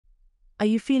Are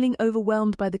you feeling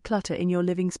overwhelmed by the clutter in your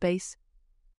living space?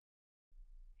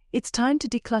 It's time to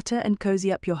declutter and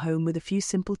cozy up your home with a few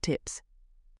simple tips.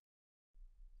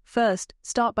 First,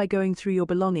 start by going through your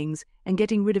belongings and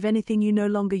getting rid of anything you no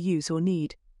longer use or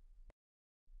need.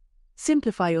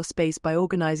 Simplify your space by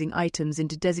organizing items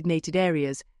into designated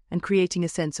areas and creating a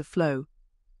sense of flow.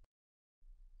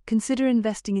 Consider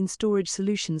investing in storage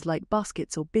solutions like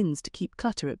baskets or bins to keep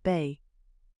clutter at bay.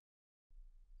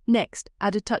 Next,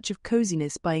 add a touch of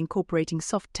coziness by incorporating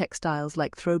soft textiles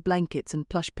like throw blankets and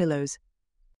plush pillows.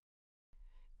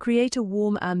 Create a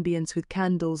warm ambience with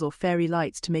candles or fairy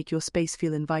lights to make your space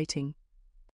feel inviting.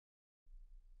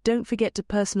 Don't forget to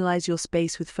personalize your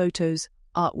space with photos,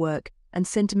 artwork, and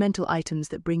sentimental items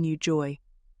that bring you joy.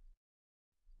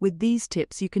 With these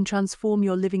tips, you can transform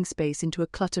your living space into a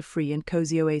clutter-free and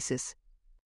cozy oasis.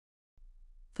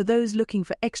 For those looking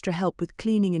for extra help with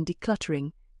cleaning and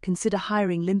decluttering, consider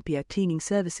hiring Limpiar Cleaning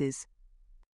Services.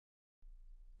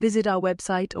 Visit our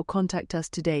website or contact us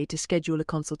today to schedule a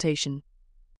consultation.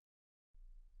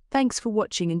 Thanks for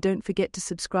watching, and don't forget to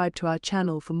subscribe to our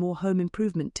channel for more home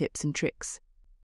improvement tips and tricks.